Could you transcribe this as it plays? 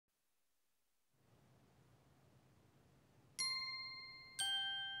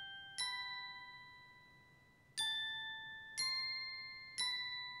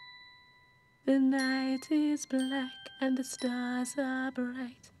The night is black and the stars are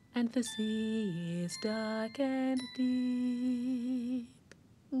bright, and the sea is dark and deep.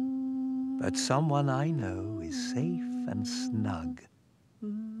 But someone I know is safe and snug,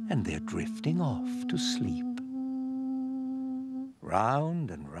 and they're drifting off to sleep. Round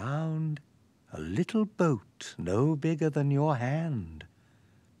and round, a little boat no bigger than your hand,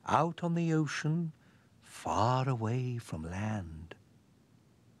 out on the ocean, far away from land.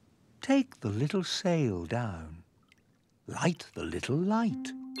 Take the little sail down, light the little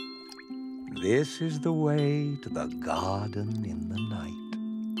light. This is the way to the garden in the night.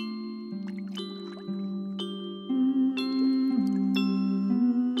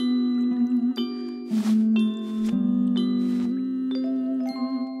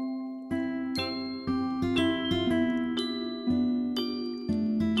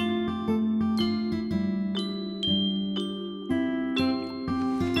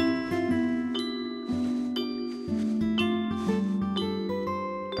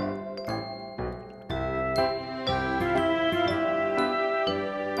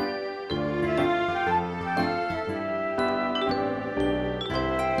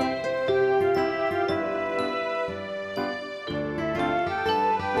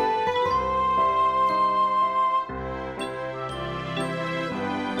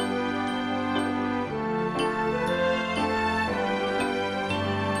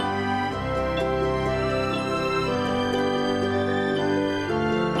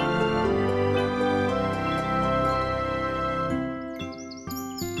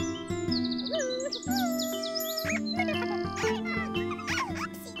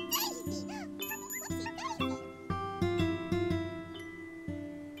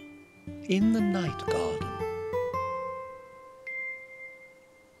 In the night garden.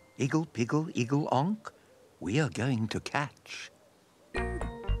 Igglepiggle, Iggle-onk, we are going to catch the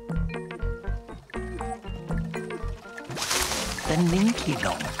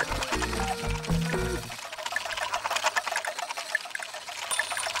Ninky-nonk.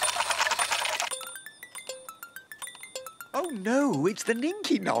 Oh no, it's the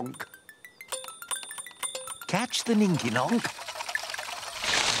Ninky-nonk. Catch the Ninky-nonk.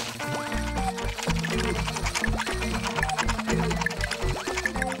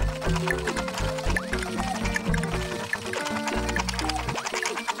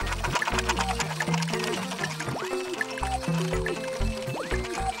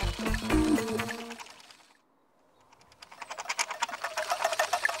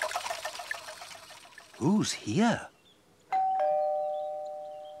 Who's here?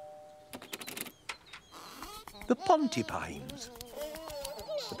 The Pontipines.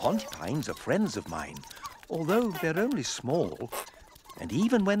 The Pontipines are friends of mine, although they're only small, and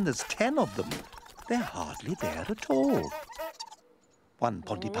even when there's 10 of them, they're hardly there at all. 1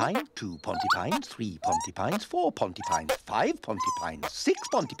 Pontipine, 2 Pontipines, 3 Pontipines, 4 Pontipines, 5 Pontipines, 6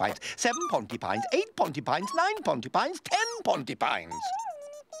 Pontipines, 7 Pontipines, 8 Pontipines, 9 Pontipines, 10 Pontipines.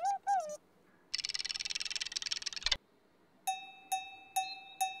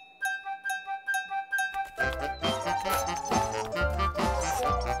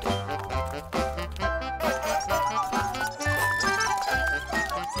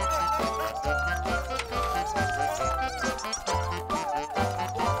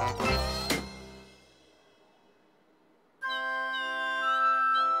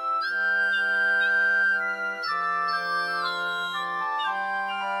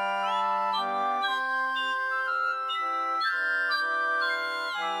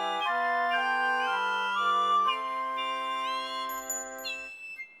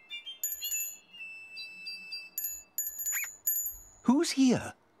 Who's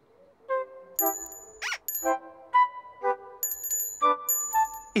here?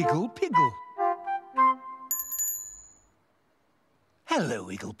 Igglepiggle. Hello,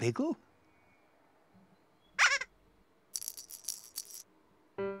 Igglepiggle.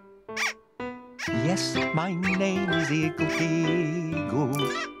 Yes, my name is Igglepiggle.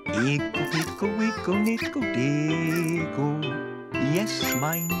 Igglepiggle, wiggle, nickle, diggle. Yes,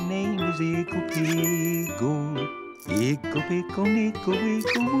 my name is Igglepiggle. Igglepiggle, nickle,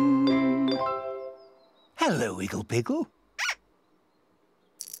 wiggle, woo. Hello, Igglepiggle.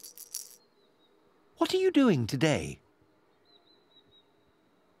 What are you doing today?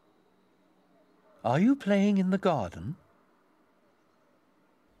 Are you playing in the garden?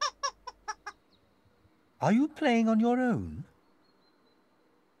 Are you playing on your own?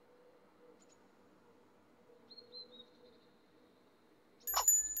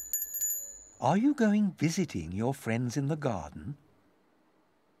 Are you going visiting your friends in the garden?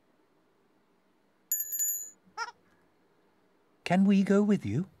 Can we go with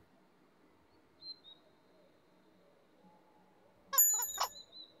you?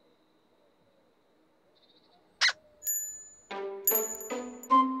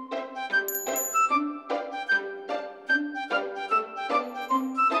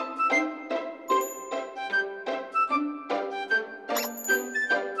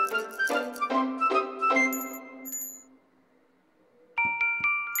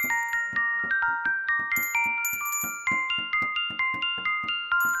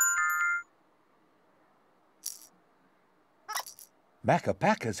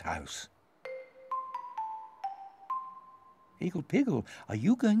 Pakka's house. Igglepiggle, are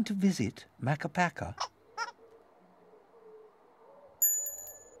you going to visit Pakka?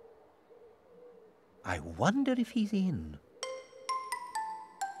 I wonder if he's in.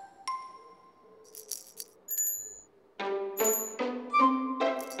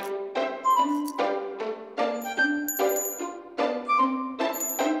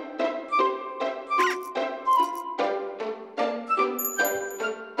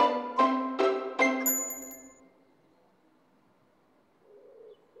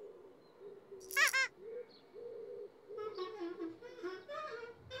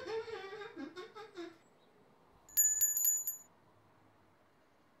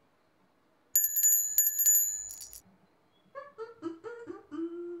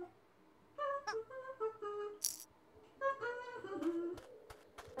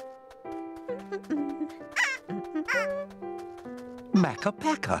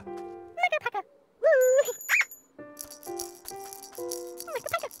 Pakka.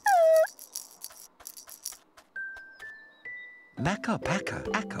 Makka Pakka,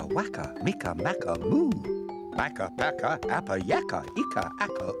 akka waka, mika maka moo. Makka Pakka, appa yaka, ika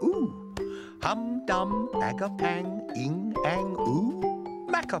akka oo. Hum dum, aga pang, ing ang oo.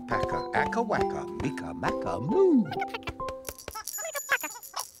 Makka Pakka, akka waka, mika maka moo.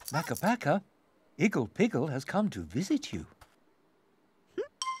 Makka Pakka, Igglepiggle has come to visit you.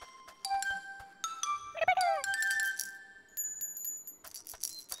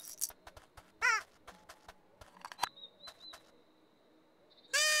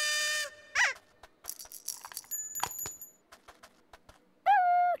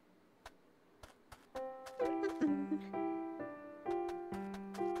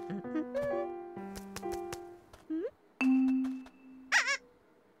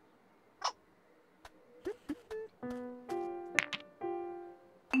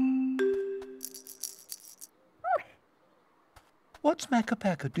 What's Makka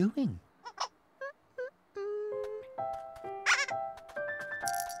Pakka doing?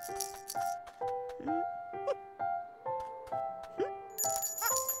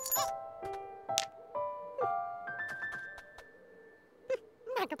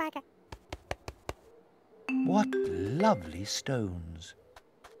 What lovely stones.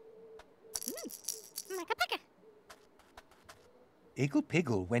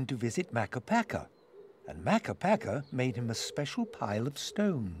 Igglepiggle went to visit Makka Pakka, and Makka Pakka made him a special pile of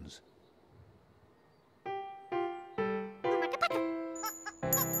stones.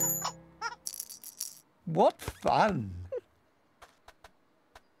 What fun!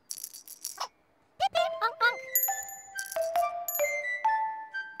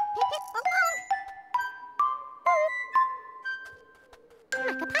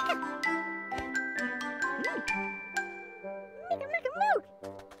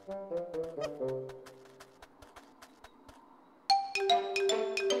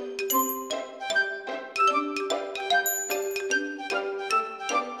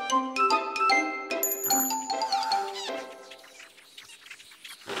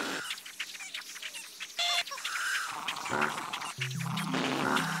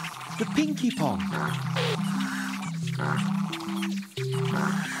 The Pinky Pond.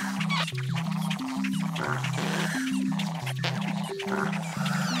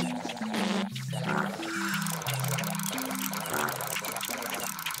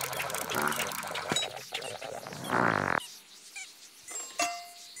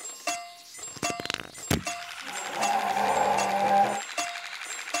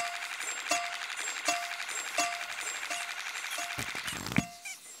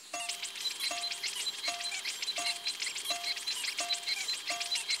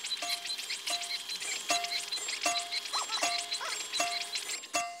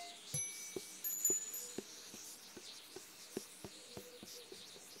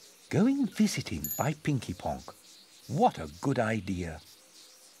 Going visiting by Pinky Ponk. What a good idea.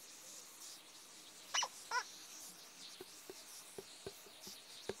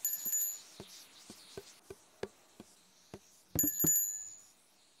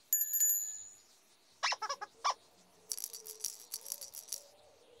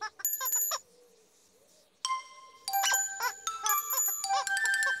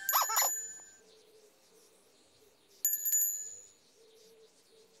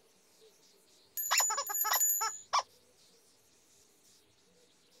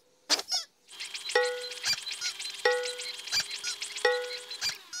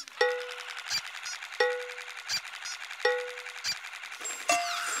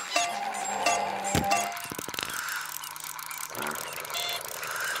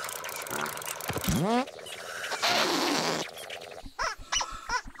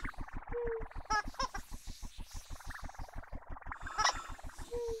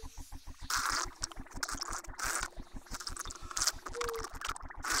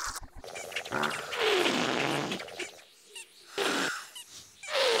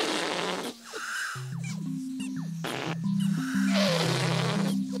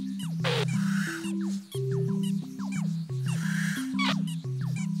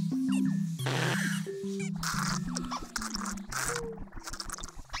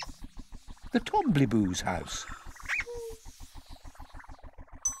 the Tombliboo's house.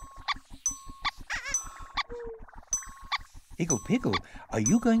 Igglepiggle, are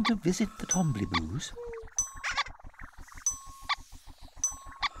you going to visit the Tombliboos?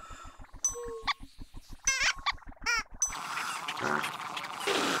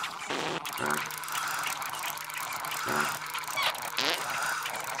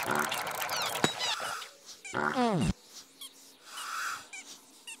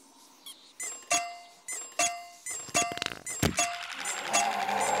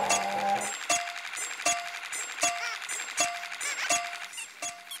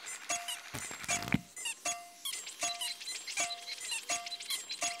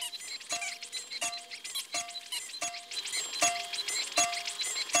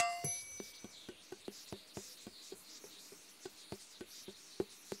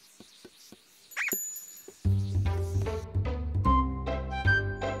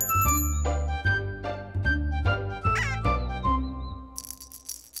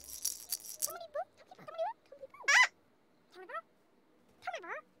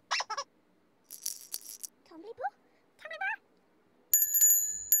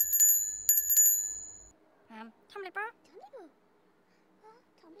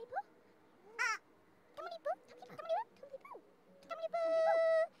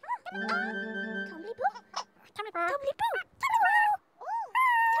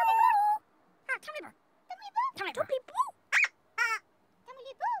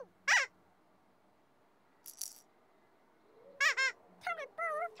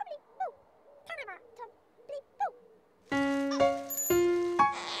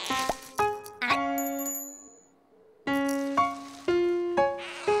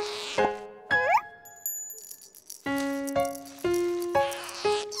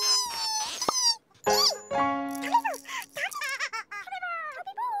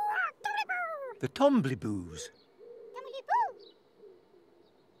 The Tombliboos.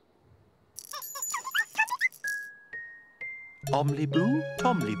 Omliboo,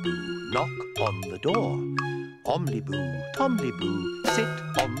 Tomliboo, knock on the door. Omliboo, Tomliboo, sit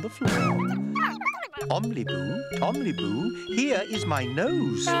on the floor. Omliboo, Tomliboo, here is my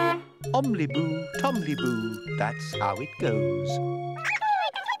nose. Omliboo, Tomliboo, that's how it goes.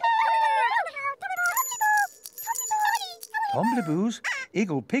 Tombliboos,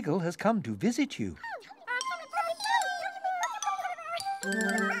 Igglepiggle has come to visit you.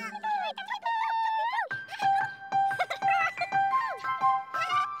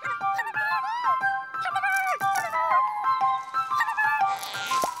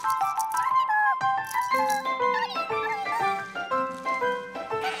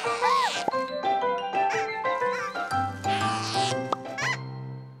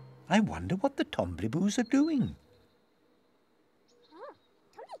 I wonder what the Tombliboos are doing.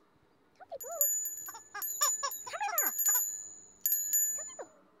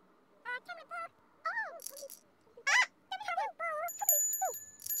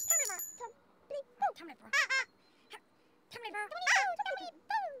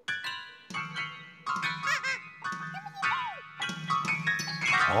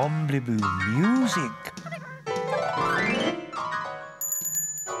 Tombliboo music.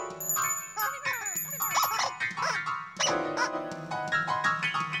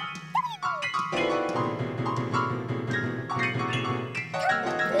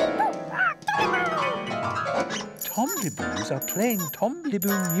 Tombliboos are playing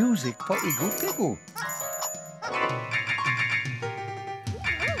Tombliboo music for Igglepiggle.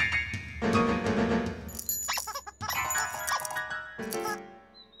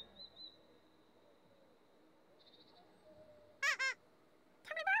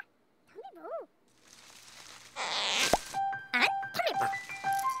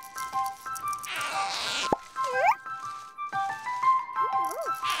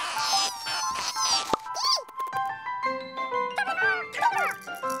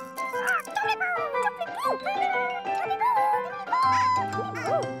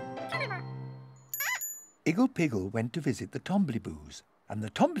 Igglepiggle went to visit the Tombliboos, and the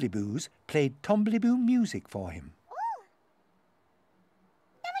Tombliboos played Tombliboo music for him.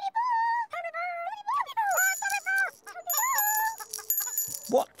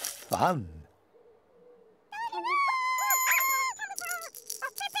 What fun!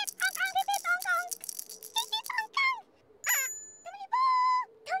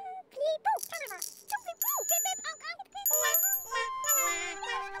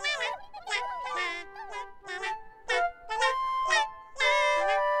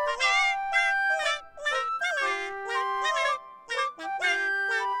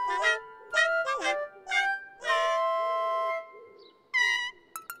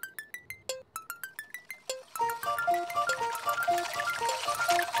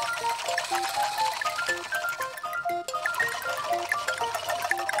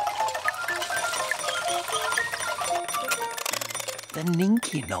 a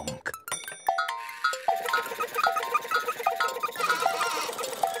ninky-nonk.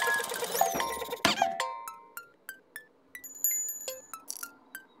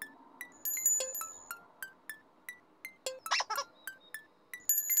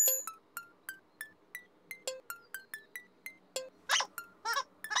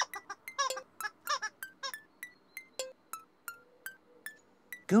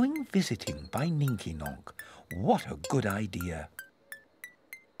 Going visiting by Ninky-nonk. What a good idea.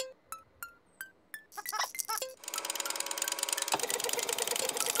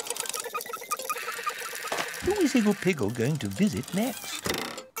 Who is Igglepiggle going to visit next?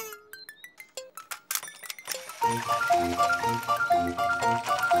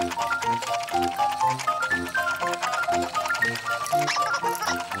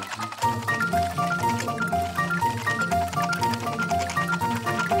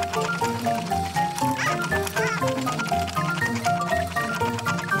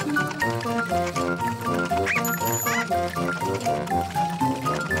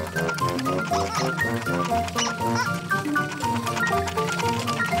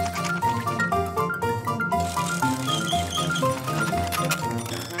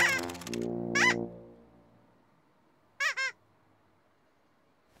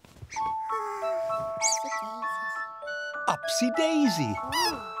 Upsy Daisy.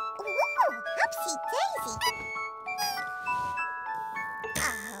 Upsy Daisy.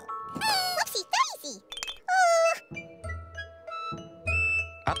 Upsy Daisy.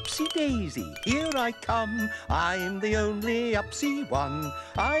 Upsy Daisy, here I come. I'm the only Upsy one.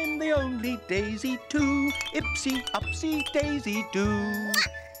 I'm the only Daisy too. Ipsy, Upsy Daisy do.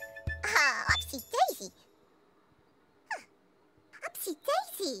 Upsy Daisy. Upsy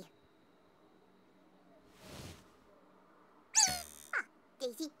Daisy.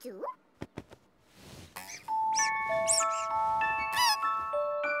 Daisy do.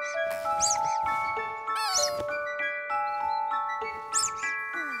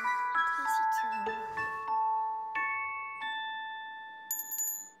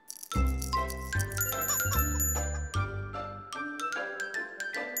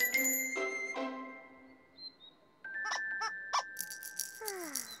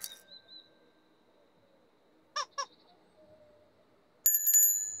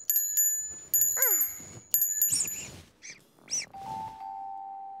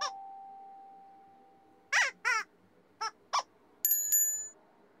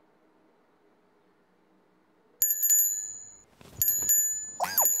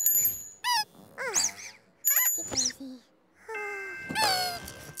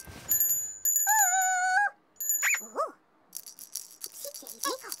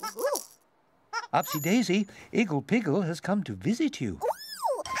 Upsy Daisy, Igglepiggle has come to visit you.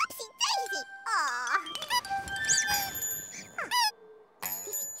 Ooh, Upsy Daisy!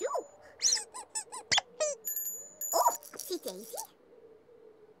 Daisy too. Oh, Upsy Daisy.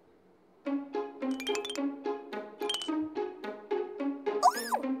 Oh,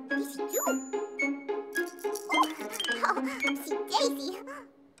 Daisy too. Upsy Daisy.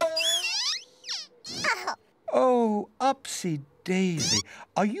 Oh, Upsy Daisy,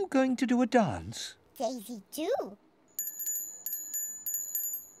 are you going to do a dance? Daisy too.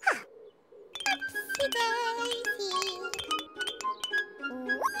 Upsy Daisy.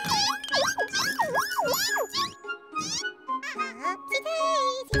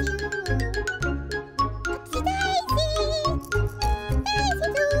 Upsy Daisy. Upsy Daisy. Daisy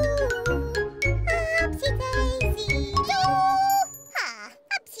too.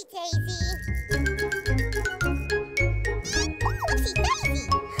 Upsy Daisy too. Upsy Daisy. Upsy Daisy.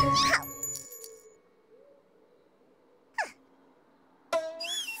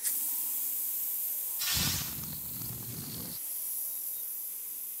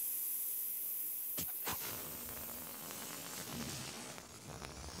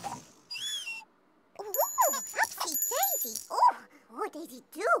 Upsy Daisy. Oh, Daisy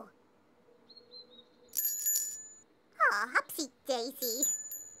too. Upsy Daisy.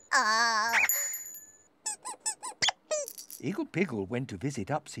 Igglepiggle went to visit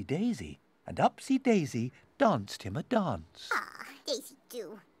Upsy Daisy, and Upsy Daisy danced him a dance. Daisy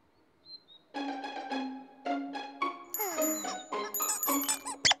too.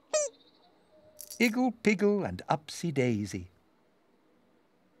 Igglepiggle and Upsy Daisy.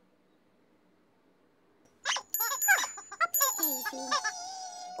 Upsy Daisy.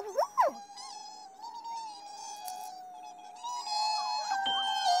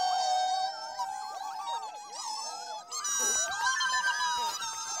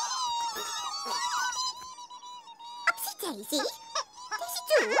 Upsy Daisy? Daisy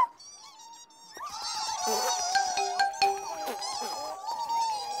too?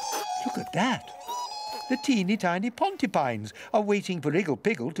 at that. The teeny tiny Pontypines are waiting for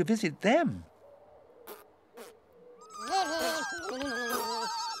Igglepiggle to visit them.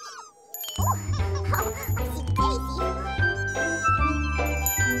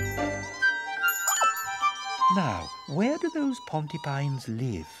 Now, where do those Pontypines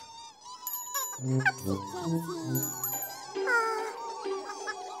live?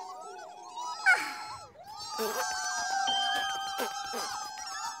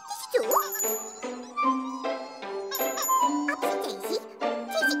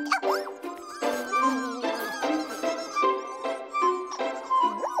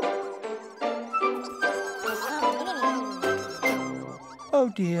 Oh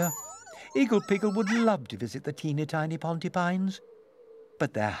dear, Igglepiggle would love to visit the teeny tiny Pontypines,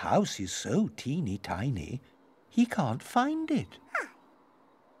 but their house is so teeny tiny, he can't find it.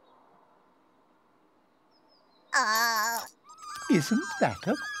 Isn't that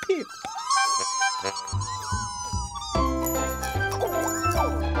a pip?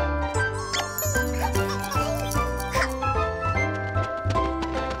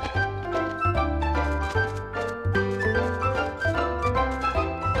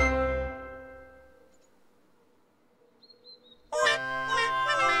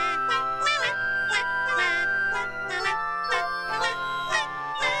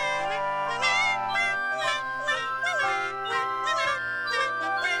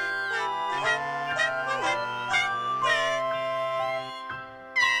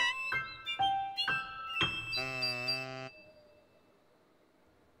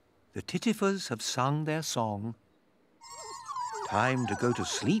 The Tittifers have sung their song. Time to go to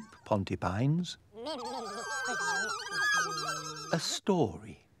sleep, Pontypines. A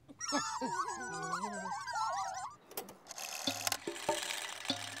story.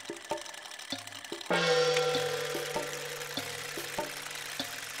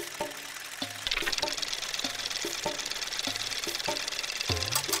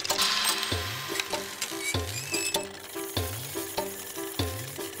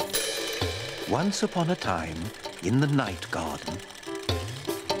 Once upon a time, in the night garden,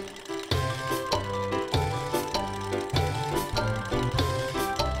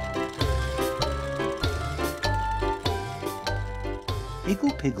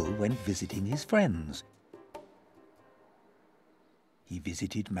 Igglepiggle went visiting his friends. He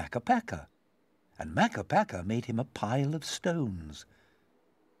visited Makka, and Makka made him a pile of stones.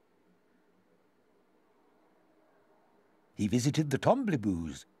 He visited the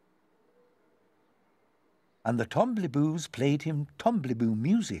Tomblyboos, and the Tomblyboos played him Tomblyboo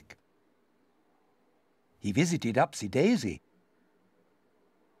music. He visited Upsy,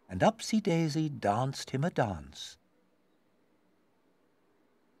 and Upsy danced him a dance.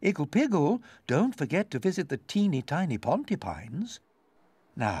 Igglepiggle, don't forget to visit the teeny tiny Pontypines.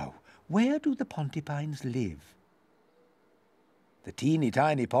 Now, where do the Pontypines live? The teeny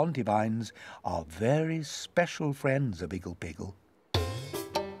tiny Pontypines are very special friends of Igglepiggle.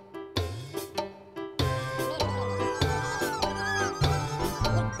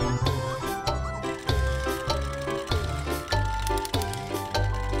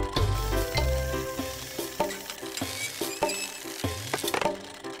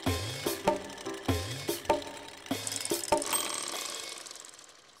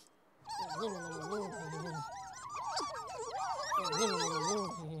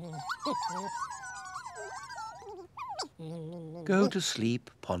 Go to sleep,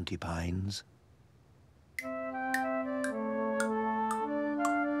 Pontypines.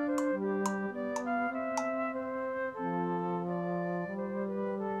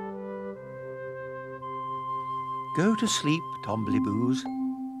 Go to sleep, Tomblyboos.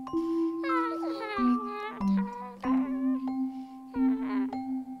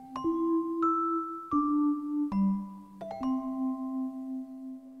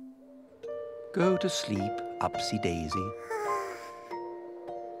 Go to sleep, Upsy.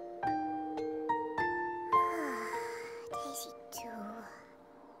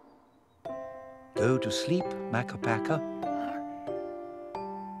 Go to sleep, Makka.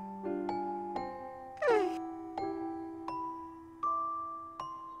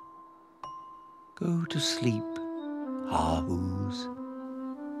 Go to sleep, Hahoos.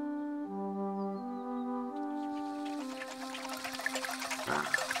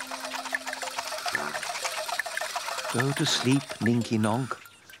 Go to sleep, Ninky Nonk,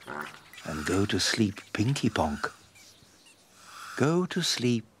 and go to sleep, Pinky Ponk. Go to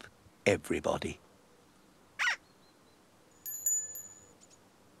sleep, everybody.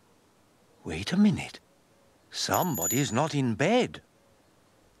 Wait a minute. Somebody's not in bed.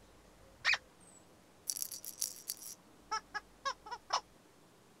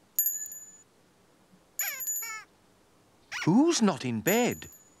 Who's not in bed?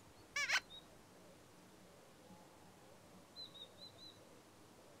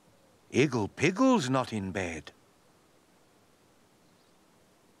 Igglepiggle's not in bed.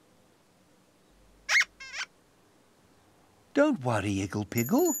 Don't worry,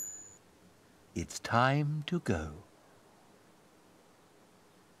 Igglepiggle. It's time to go.